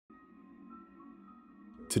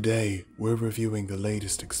Today, we're reviewing the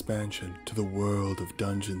latest expansion to the world of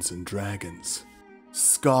Dungeons & Dragons.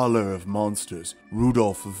 Scholar of monsters,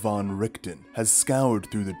 Rudolf von Richten has scoured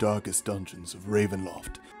through the darkest dungeons of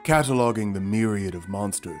Ravenloft, cataloging the myriad of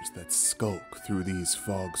monsters that skulk through these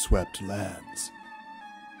fog-swept lands.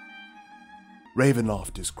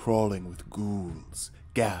 Ravenloft is crawling with ghouls,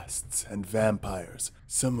 ghasts, and vampires,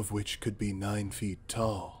 some of which could be 9 feet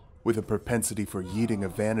tall, with a propensity for yeeting a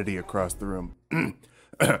vanity across the room.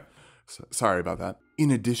 Sorry about that.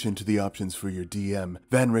 In addition to the options for your DM,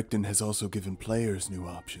 Van Richten has also given players new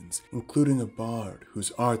options, including a bard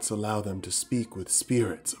whose arts allow them to speak with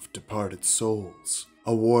spirits of departed souls,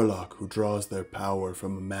 a warlock who draws their power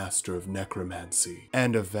from a master of necromancy,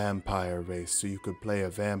 and a vampire race so you could play a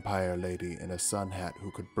vampire lady in a sun hat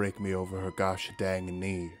who could break me over her gosh dang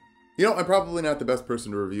knee. You know, I'm probably not the best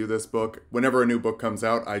person to review this book. Whenever a new book comes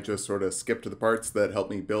out, I just sort of skip to the parts that help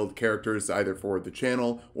me build characters either for the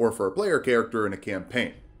channel or for a player character in a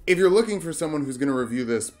campaign. If you're looking for someone who's going to review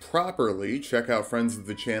this properly, check out friends of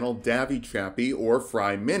the channel Davy Chappie or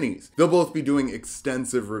Fry Minis. They'll both be doing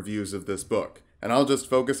extensive reviews of this book, and I'll just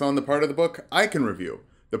focus on the part of the book I can review.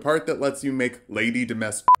 The part that lets you make Lady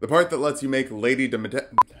Dimitrescu.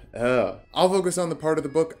 I'll focus on the part of the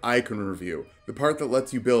book I can review. The part that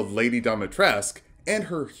lets you build Lady Dimitrescu and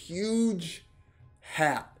her huge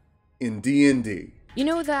hat in D&D. You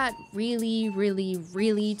know that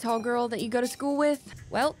really tall girl that you go to school with?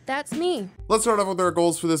 Well, that's me. Let's start off with our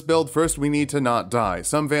goals for this build. First, we need to not die.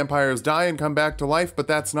 Some vampires die and come back to life, but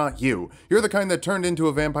that's not you. You're the kind that turned into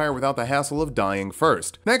a vampire without the hassle of dying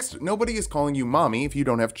first. Next, nobody is calling you mommy if you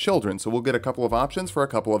don't have children, so we'll get a couple of options for a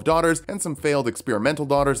couple of daughters and some failed experimental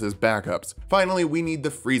daughters as backups. Finally, we need the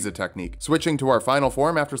Frieza technique, switching to our final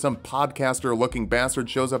form after some podcaster-looking bastard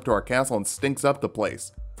shows up to our castle and stinks up the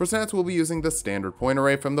place. For stats, we'll be using the standard point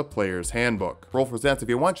array from the player's handbook. Roll for stats if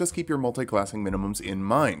you want, just keep your multi-classing minimums in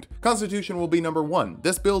mind. Constitution will be number 1.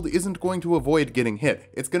 This build isn't going to avoid getting hit.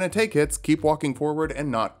 It's gonna take hits, keep walking forward, and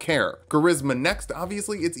not care. Charisma next.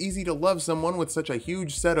 Obviously, it's easy to love someone with such a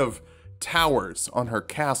huge set of towers on her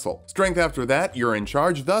castle. Strength after that, you're in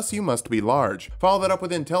charge, thus you must be large. Follow that up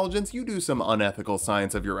with intelligence, you do some unethical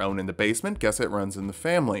science of your own in the basement, guess it runs in the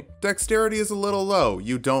family. Dexterity is a little low,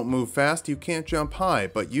 you don't move fast, you can't jump high,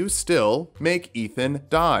 but you still make Ethan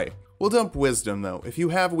die. We'll dump wisdom though. If you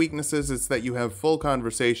have weaknesses, it's that you have full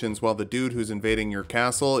conversations while the dude who's invading your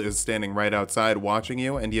castle is standing right outside watching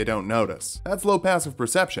you and you don't notice. That's low passive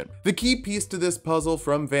perception. The key piece to this puzzle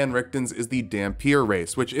from Van Richten's is the Dhampir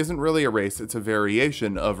race, which isn't really a race, it's a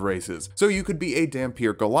variation of races. So you could be a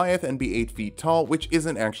Dhampir Goliath and be 8 feet tall, which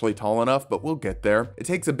isn't actually tall enough, but we'll get there. It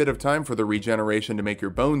takes a bit of time for the regeneration to make your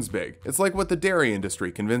bones big. It's like what the dairy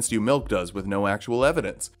industry convinced you milk does with no actual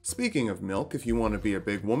evidence. Speaking of milk, if you want to be a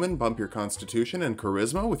big woman, bump your constitution and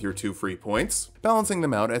charisma with your 2 free points, balancing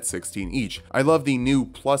them out at 16 each. I love the new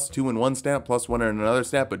 +2 in one stat, +1 in another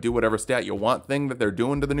stat, but do whatever stat you want thing that they're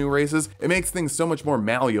doing to the new races. It makes things so much more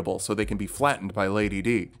malleable so they can be flattened by Lady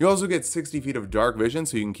D. You also get 60 feet of dark vision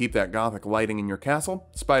so you can keep that gothic lighting in your castle,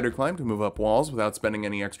 spider climb to move up walls without spending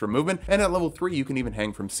any extra movement, and at level 3 you can even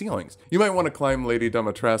hang from ceilings. You might want to climb Lady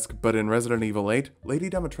Dimitrescu, but in Resident Evil 8, Lady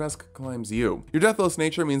Dimitrescu climbs you. Your deathless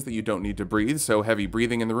nature means that you don't need to breathe, so heavy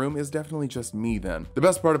breathing in the room is definitely just me then. The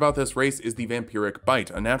best part about this race is the Vampiric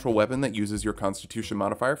Bite, a natural weapon that uses your constitution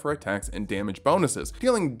modifier for attacks and damage bonuses,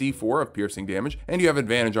 dealing d4 of piercing damage, and you have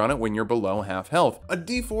advantage on it when you're below half health. A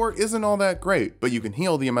d4 isn't all that great, but you can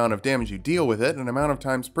heal the amount of damage you deal with it an amount of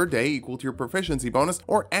times per day equal to your proficiency bonus,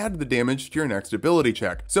 or add the damage to your next ability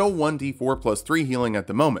check. So 1d4 plus 3 healing at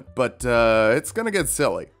the moment, but it's gonna get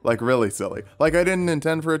silly, like really silly. Like I didn't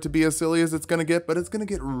intend for it to be as silly as it's gonna get, but it's gonna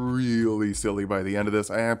get really silly by the end of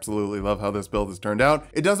this. I absolutely love how this build has turned out.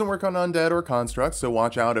 It doesn't work on undead or constructs, so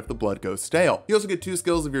watch out if the blood goes stale. You also get 2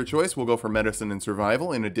 skills of your choice. We'll go for medicine and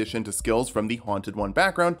survival, in addition to skills from the Haunted One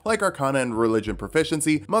background, like Arcana and Religion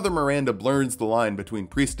proficiency. Mother Miranda blurs the line between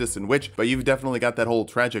priestess and witch, but you've definitely got that whole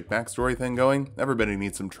tragic backstory thing going. Everybody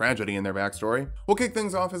needs some tragedy in their backstory. We'll kick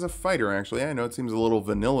things off as a fighter, actually. I know it seems a little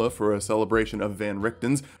vanilla for a celebration of Van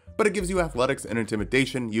Richten's, but it gives you athletics and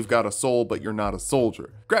intimidation. You've got a soul, but you're not a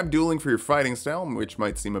soldier. Grab dueling for your fighting style, which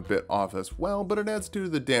might seem a bit off as well, but it adds to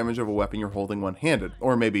the damage of a weapon you're holding one-handed,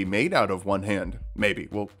 or maybe made out of one hand. Maybe,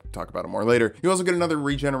 we'll talk about it more later. You also get another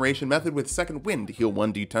regeneration method with Second Wind to heal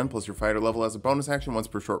 1d10 plus your fighter level as a bonus action once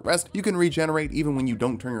per short rest. You can regenerate even when you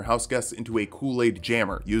don't turn your house guests into a Kool-Aid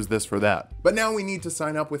jammer. Use this for that. But now we need to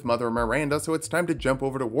sign up with Mother Miranda, so it's time to jump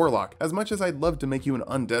over to Warlock. As much as I'd love to make you an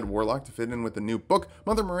undead Warlock to fit in with the new book,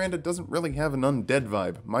 Mother Miranda Miranda doesn't really have an undead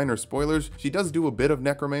vibe. Minor spoilers, she does do a bit of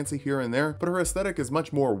necromancy here and there, but her aesthetic is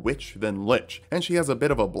much more witch than lich, and she has a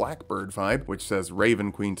bit of a blackbird vibe, which says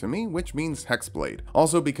Raven Queen to me, which means Hexblade.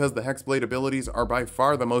 Also because the Hexblade abilities are by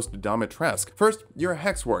far the most Dimitrescu. First, you're a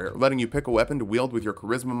Hex Warrior, letting you pick a weapon to wield with your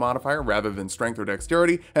Charisma modifier rather than Strength or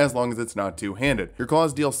Dexterity, as long as it's not two-handed. Your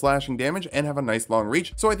claws deal slashing damage and have a nice long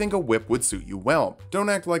reach, so I think a whip would suit you well. Don't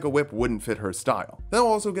act like a whip wouldn't fit her style. They'll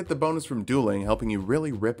also get the bonus from dueling, helping you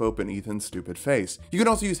really rip open Ethan's stupid face. You can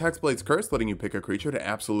also use Hexblade's Curse, letting you pick a creature to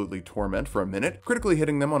absolutely torment for a minute, critically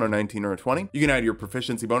hitting them on a 19 or a 20. You can add your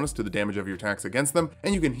proficiency bonus to the damage of your attacks against them,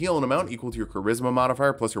 and you can heal an amount equal to your Charisma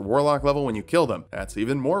modifier plus your Warlock level when you kill them. That's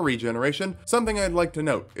even more regeneration. Something I'd like to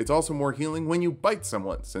note, it's also more healing when you bite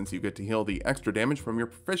someone, since you get to heal the extra damage from your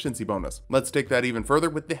proficiency bonus. Let's take that even further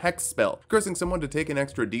with the Hex spell, cursing someone to take an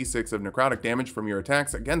extra d6 of necrotic damage from your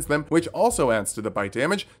attacks against them, which also adds to the bite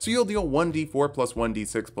damage, so you'll deal 1d4 plus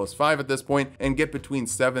 1d6 plus 5 at this point, and get between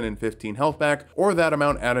 7 and 15 health back, or that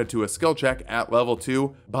amount added to a skill check at level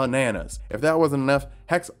 2. Bananas. If that wasn't enough,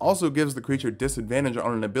 Hex also gives the creature disadvantage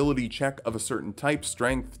on an ability check of a certain type: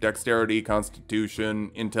 strength, dexterity,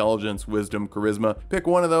 constitution, intelligence, wisdom, charisma. Pick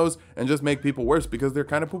one of those and just make people worse because they're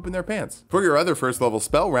kind of pooping their pants. For your other first level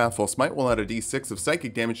spell, Wrathful Smite will add a d6 of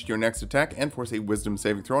psychic damage to your next attack and force a wisdom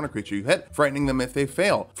saving throw on a creature you hit, frightening them if they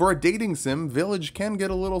fail. For a dating sim, Village can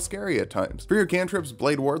get a little scary at times. For your cantrips,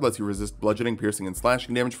 Blade Ward lets you resist bludgeoning, piercing, and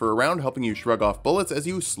slashing damage for a round, helping you shrug off bullets as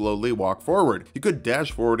you slowly walk forward. You could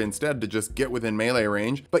dash forward instead to just get within melee range,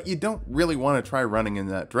 but you don't really want to try running in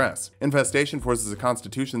that dress. Infestation forces a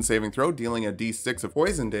Constitution saving throw, dealing a d6 of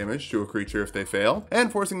poison damage to a creature if they fail,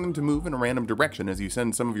 and forcing them to move in a random direction as you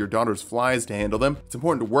send some of your daughter's flies to handle them. It's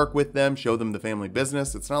important to work with them, show them the family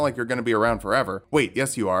business. It's not like you're going to be around forever. Wait,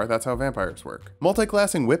 yes you are, that's how vampires work.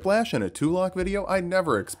 Multiclassing Whiplash in a Tulok video? I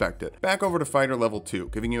never expected. Back over to Fighter level 2,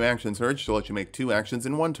 giving you Action Surge to let you make 2 actions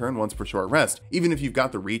in one turn, once per short rest. Even if you've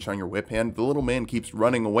got the reach on your whip hand, the little man keeps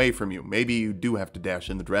running away from you. Maybe you do have to dash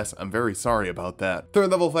in the dress. I'm very sorry about that.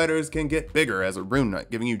 Third level fighters can get bigger as a Rune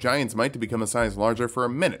Knight, giving you Giant's Might to become a size larger for a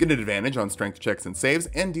minute, get an advantage on strength checks and saves,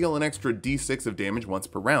 and deal an extra d6 of damage once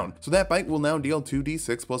per round. So that bite will now deal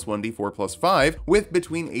 2d6 plus 1d4 plus 5, with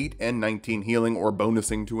between 8 and 19 healing or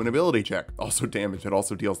bonusing to an ability check. Also damage, it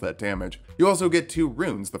also deals that damage. You also get 2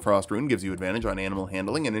 runes. The Frost Rune gives you advantage on animal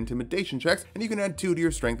handling and intimidation checks, and you can add 2 to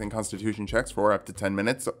your strength and constitution checks for up to 10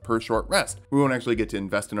 minutes per short rest. We won't actually get to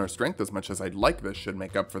invest in our strength as much as I'd like. This should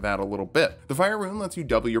make up for that a little bit. The Fire Rune lets you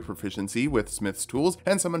double your proficiency with Smith's tools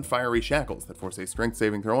and summon fiery shackles that force a strength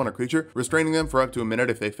saving throw on a creature, restraining them for up to a minute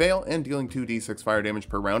if they fail, and dealing 2d6 fire damage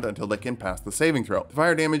per round until they can pass the saving throw. The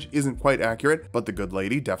fire damage isn't quite accurate, but the good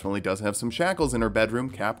lady definitely does have some shackles in her bedroom.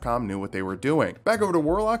 Capcom knew what they were doing. Back over to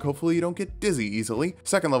Warlock, hopefully you don't get dizzy easily.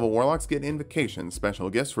 Second level Warlocks get Invocation, special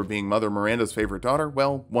gifts for being Mother Miranda's favorite daughter,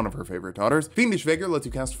 well, one of her favorite daughters. Fiendish Vigor lets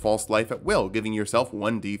you cast False Life at will, giving yourself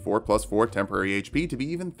 1d4 plus 4 temporary HP to be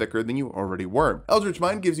even thicker than you already were. Eldritch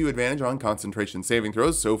Mind gives you advantage on concentration saving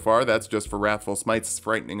throws. So far, that's just for Wrathful Smite's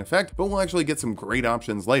frightening effect, but we'll actually get some great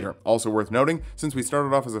options later. Also worth noting, since we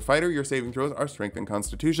started off as a fighter, your saving throws are strength and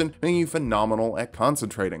constitution, making you phenomenal at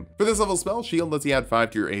concentrating. For this level spell, Shield lets you add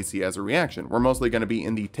 5 to your AC as a reaction. We're mostly going to be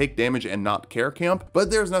in the take damage and not care camp,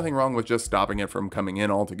 but there's nothing wrong with just stopping it from coming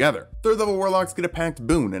in altogether. Third level Warlocks get a Pact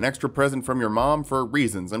Boon, an extra present from your mom for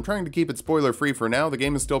reasons. I'm trying to keep it spoiler free for now, the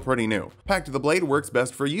game is still pretty new. Pact of the Blade works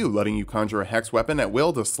best for you, letting you conjure a hex weapon at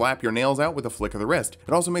will to slap your nails out with a flick of the wrist.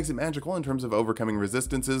 It also makes it magical in terms of overcoming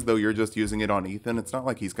resistances, though you're just using it on Ethan. It's not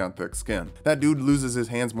like he's got thick skin. That dude loses his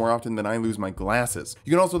hands more often than I lose my glasses.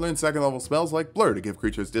 You can also learn second level spells like Blur to give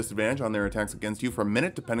creatures disadvantage on their attacks against you for a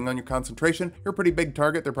minute depending on your concentration. You're a pretty big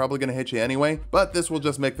target, they're probably going to hit you anyway, but this will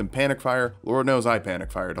just make them panic fire. Lord knows I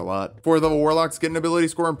panic fired a lot. Fourth level Warlocks get an ability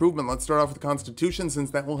score improvement. Let's start off with Constitution,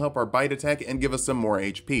 since that will help our bite attack and give us some more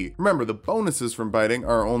HP. Remember, the bonuses from biting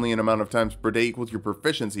are only an amount of times per day equal to your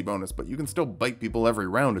proficiency bonus, but you can still bite people every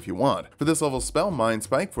round if you want. For this level spell, Mind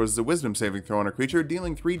Spike forces a wisdom saving throw on a creature,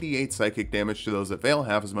 dealing 3d8 psychic damage to those that fail,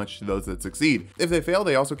 half as much to those that succeed. If they fail,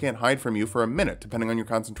 they also can't hide from you for a minute, depending on your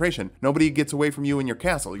concentration. Nobody gets away from you in your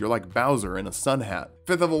castle. You're like Bowser in a sun hat.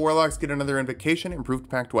 Fifth level Warlocks get another Invocation. Improved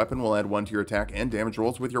Pact Weapon will add 1 to your attack and damage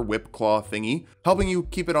rolls with your Whip Claw thingy, helping you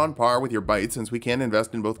keep it on par with your bite, since we can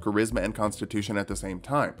invest in both Charisma and Constitution at the same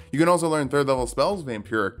time. You can also learn third level spells,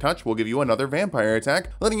 Vampiric Touch will give you another vampire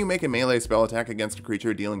attack, letting you make a melee spell attack against a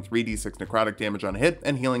creature dealing 3d6 necrotic damage on a hit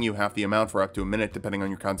and healing you half the amount for up to a minute depending on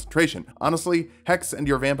your concentration. Honestly, Hex and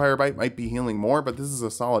your Vampire Bite might be healing more, but this is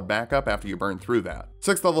a solid backup after you burn through that.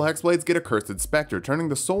 6th level Hexblades get a Cursed Spectre, turning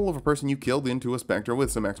the soul of a person you killed into a spectre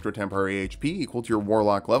with some extra temporary HP equal to your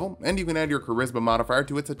Warlock level, and you can add your Charisma modifier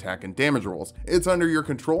to its attack and damage rolls. It's under your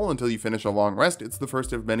control until you finish a long rest. It's the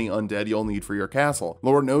first of many undead you'll need for your castle.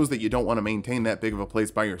 Lord knows that you don't want to maintain that big of a place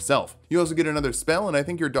by yourself. You also get another spell, and I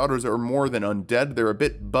think your daughters are more than undead, they're a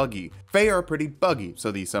bit buggy. Fae are pretty buggy,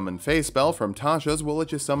 so the Summon Fae spell from Tasha's will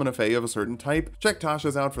let you summon a Fae of a certain type. Check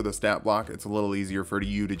Tasha's out for the stat block. It's a little easier for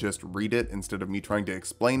you to just read it instead of me trying to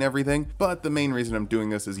explain everything, but the main reason I'm doing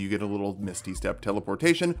this is you get a little Misty Step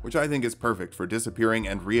teleportation, which I think is perfect for disappearing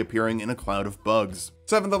and reappearing in a cloud of bugs.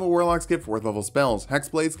 7th level Warlocks get 4th level spells.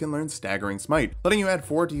 Hexblades can learn Staggering Smite, letting you add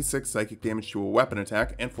 4d6 psychic damage to a weapon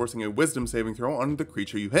attack and forcing a wisdom saving throw on the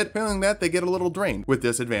creature you hit. Failing that, they get a little drained, with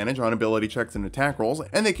disadvantage on ability checks and attack rolls,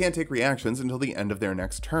 and they can't take reactions until the end of their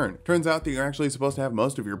next turn. Turns out that you're actually supposed to have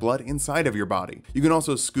most of your blood inside of your body. You can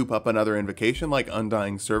also scoop up another invocation like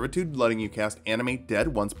Undying Servitude, letting you cast Animate Dead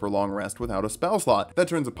once per long rest without a spell slot. That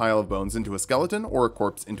turns a pile of bones into a skeleton or a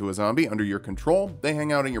corpse into a zombie under your control. They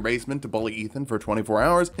hang out in your basement to bully Ethan for 24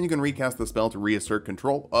 hours, and you can recast the spell to reassert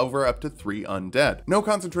control over up to 3 undead. No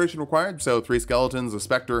concentration required, so 3 skeletons, a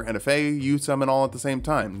specter, and a fae you summon all at the same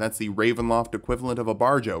time. That's the Ravenloft equivalent of a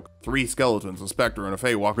bar joke. 3 skeletons, a specter, and a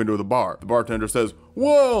fae walk into the bar. The bartender says,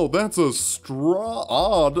 "Whoa, that's a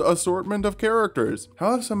odd assortment of characters."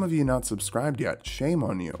 How have some of you not subscribed yet? Shame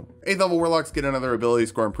on you. 8th level Warlocks get another ability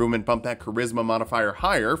score improvement, bump that Charisma modifier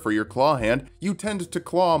higher for your claw hand. You tend to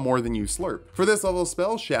claw more than you slurp. For this level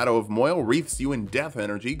spell, Shadow of Moil wreaths you in death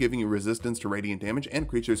energy, giving you resistance to radiant damage, and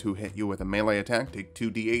creatures who hit you with a melee attack take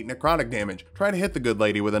 2d8 necrotic damage. Try to hit the good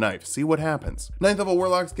lady with a knife, see what happens. 9th level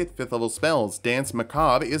Warlocks get 5th level spells. Dance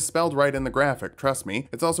Macabre is spelled right in the graphic, trust me.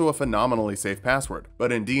 It's also a phenomenally safe password.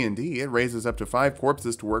 But in D&D, it raises up to 5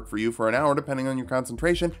 corpses to work for you for an hour depending on your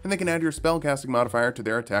concentration, and they can add your spellcasting modifier to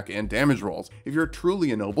their attack and damage rolls. If you're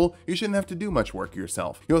truly a noble, you shouldn't have to do much work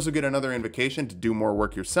yourself. You also get another invocation to do more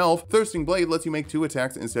work yourself. Thirsting Blade lets you make 2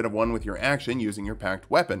 attacks instead of 1 with your action using your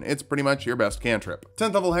packed weapon. It's pretty much your best cantrip.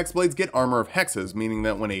 10th level Hexblades get Armor of Hexes, meaning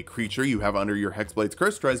that when a creature you have under your Hexblade's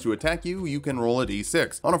curse tries to attack you, you can roll a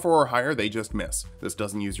d6. On a 4 or higher, they just miss. This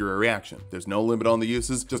doesn't use your reaction. There's no limit on the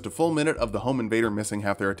uses, just a full minute of the home invader missing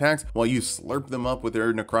half their attacks while you slurp them up with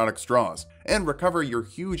their necrotic straws, and recover your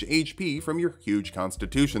huge HP from your huge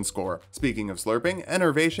constitution score. Speaking of slurping,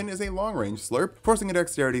 Enervation is a long-range slurp, forcing a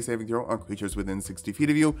dexterity saving throw on creatures within 60 feet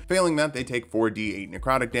of you. Failing that, they take 4d8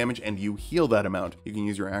 necrotic damage and you heal that amount. You can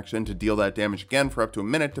use your action to deal that damage again for up to a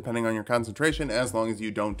minute depending on your concentration, as long as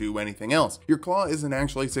you don't do anything else. Your claw isn't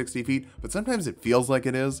actually 60 feet, but sometimes it feels like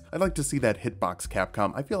it is. I'd like to see that hitbox,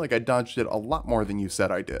 Capcom. I feel like I dodged it a lot more than you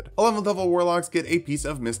said I did. 11th level Warlocks get a piece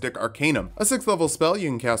of Mystic Arcanum, a 6th level spell you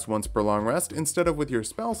can cast once per long rest instead of with your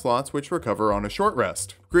spell slots, which recover on a short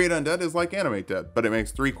rest. Create Undead is like Animate Dead, but it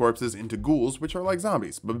makes 3 corpses into ghouls, which are like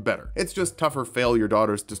zombies, but better. It's just tougher fail your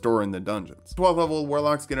daughters to store in the dungeons. 12th level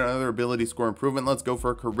Warlocks get another ability score improvement. Let's go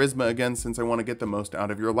for Charisma again, since I want to get the most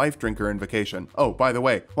out of your Life Drinker invocation. Oh, by the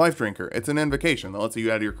way, Life Drinker, it's an invocation that lets you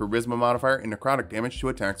add your Charisma modifier and necrotic damage to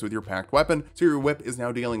attacks with your packed weapon, so your whip is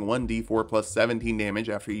now dealing 1d4 plus 17 damage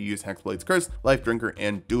after you use Hexblade's Curse, Life Drinker,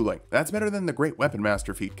 and Dueling. That's better than the Great Weapon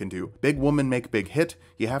Master feat can do. Big woman make big hit,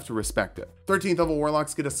 you have to respect it. 13th level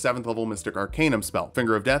Warlocks get a 7th level Mystic Arcanum spell.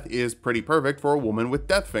 Finger of Death is pretty perfect for a woman with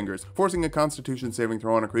death fingers, forcing a constitution saving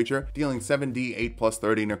throw on a creature, dealing 7d8 plus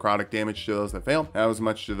 30 necrotic damage to those that fail, as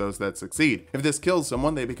much to those that succeed. If this kills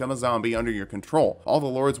someone, they become a zombie under your control. All the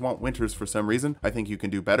lords want winters for some reason. I think you can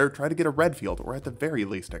do better. Try to get a Redfield, or at the very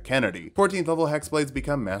least a Kennedy. 14th level Hexblades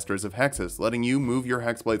become Masters of Hexes, letting you move your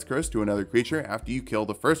Hexblade's Curse to another creature after you kill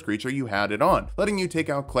the first creature you had it on, letting you take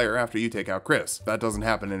out Claire after you take out Chris. That doesn't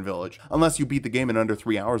happen in Village. Unless you beat the game in under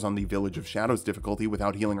 3 hours on the Village of Shadows difficulty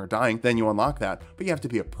without healing or dying, then you unlock that, but you have to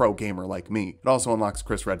be a pro gamer like me. It also unlocks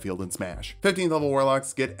Chris Redfield in Smash. 15th level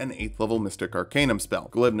Warlocks get an 8th level Mystic Arcanum spell.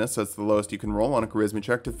 Glibness sets the lowest you can roll on a Charisma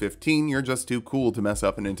check to 15. You're just too cool to mess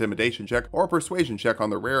up an Intimidation check or a Persuasion check on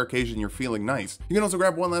the rare occasion you're feeling nice. You can also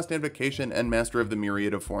grab one last invocation, and Master of the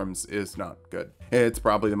Myriad of Forms is not good. It's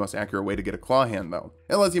probably the most accurate way to get a claw hand though.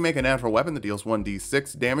 It lets you make a natural weapon that deals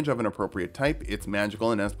 1d6 damage of an appropriate type, it's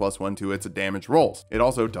magical and has +1 to its damage rolls. It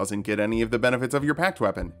also doesn't get any of the benefits of your packed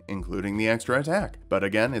weapon, including the extra attack. But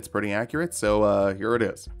again, it's pretty accurate, so here it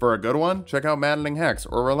is. For a good one, check out Maddening Hex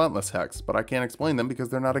or Relentless Hex, but I can't explain them because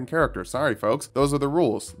they're not in character. Sorry folks, those are the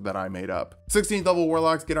rules that I made up. 16th level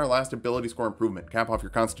Warlocks get our last ability score improvement. Cap off your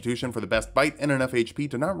constitution for the best bite and enough HP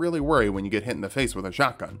to not really worry when you get hit in the face with a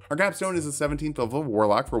shotgun. Our capstone is a 17th level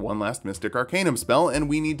Warlock for one last Mystic Arcanum spell, and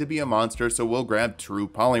we need to be a monster, so we'll grab True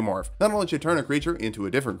Polymorph. That'll let you turn a creature into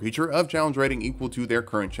a different creature of challenge rating equal to their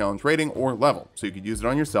current challenge rating or level. So you could use it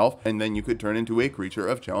on yourself, and then you could turn into a creature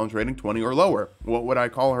of challenge rating 20 or lower. What would I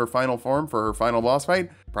call her final form for her final boss fight?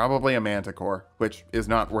 Probably a Manticore, which is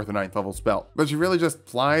not worth a 9th level spell. But she really just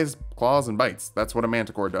flies, claws, and bites. That's what a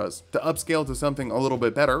Manticore does. To upscale to something a little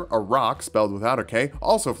bit better, a Rock, spelled without a K,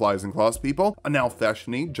 also flies and claws people. A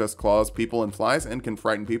Naltheshni just claws people and flies and can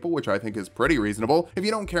frighten people, which I think is pretty reasonable. If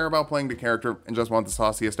you don't care about playing the character and just want the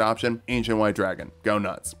sauciest option, Ancient White Dragon. Go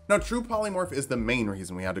nuts. Now, True Polymorph is the main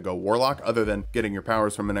reason we had to go Warlock, other than getting your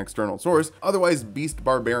powers from an external source. Otherwise, Beast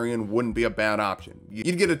Barbarian wouldn't be a bad option.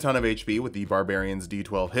 You'd get a ton of HP with the Barbarian's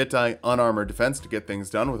D12 hit die, unarmored defense to get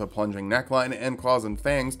things done with a plunging neckline, and claws and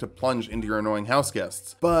fangs to plunge into your annoying house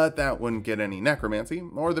guests. But that wouldn't get any necromancy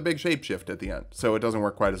or the big shapeshift at the end, so it doesn't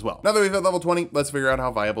work quite as well. Now that we've hit level 20, let's figure out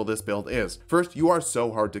how viable this build is. First, you are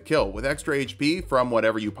so hard to kill, with extra HP from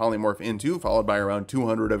whatever you polymorph into, followed by around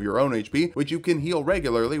 200 of your own HP, which you can heal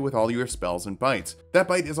regularly with all your spells and bites. That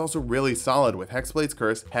bite is also really solid with Hexblade's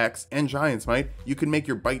Curse, Hex, and Giant's Might. You can make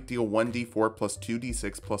your bite deal 1d4 plus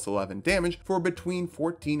 2d6 plus 11 damage for between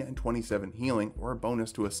 14 and 27 healing, or a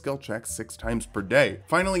bonus to a skill check 6 times per day.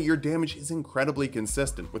 Finally, your damage is incredibly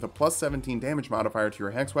consistent, with a plus 17 damage modifier to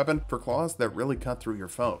your Hex weapon for claws that really cut through your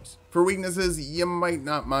foes. For weaknesses, you might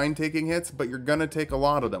not mind taking hits, but you're gonna take a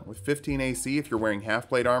lot of them, with 15 AC if you're wearing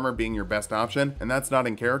half-plate armor being your best option, and that's not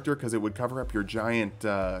in character because it would cover up your giant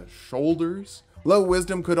shoulders. Low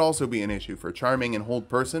wisdom could also be an issue for charming and hold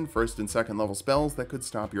person, 1st and 2nd level spells that could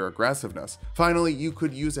stop your aggressiveness. Finally, you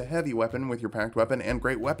could use a heavy weapon with your packed weapon and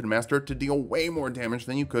Great Weapon Master to deal way more damage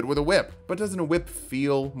than you could with a whip. But doesn't a whip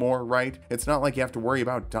feel more right? It's not like you have to worry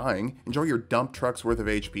about dying. Enjoy your dump truck's worth of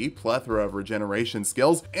HP, plethora of regeneration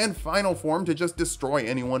skills, and final form to just destroy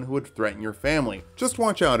anyone who would threaten your family. Just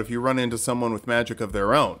watch out if you run into someone with magic of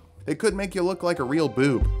their own. It could make you look like a real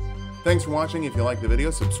boob. Thanks for watching. If you like the video,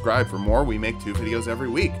 subscribe for more. We make 2 videos every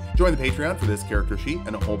week. Join the Patreon for this character sheet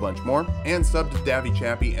and a whole bunch more, and sub to Davy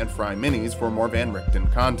Chappy and Fry Minis for more Van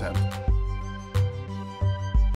Richten content.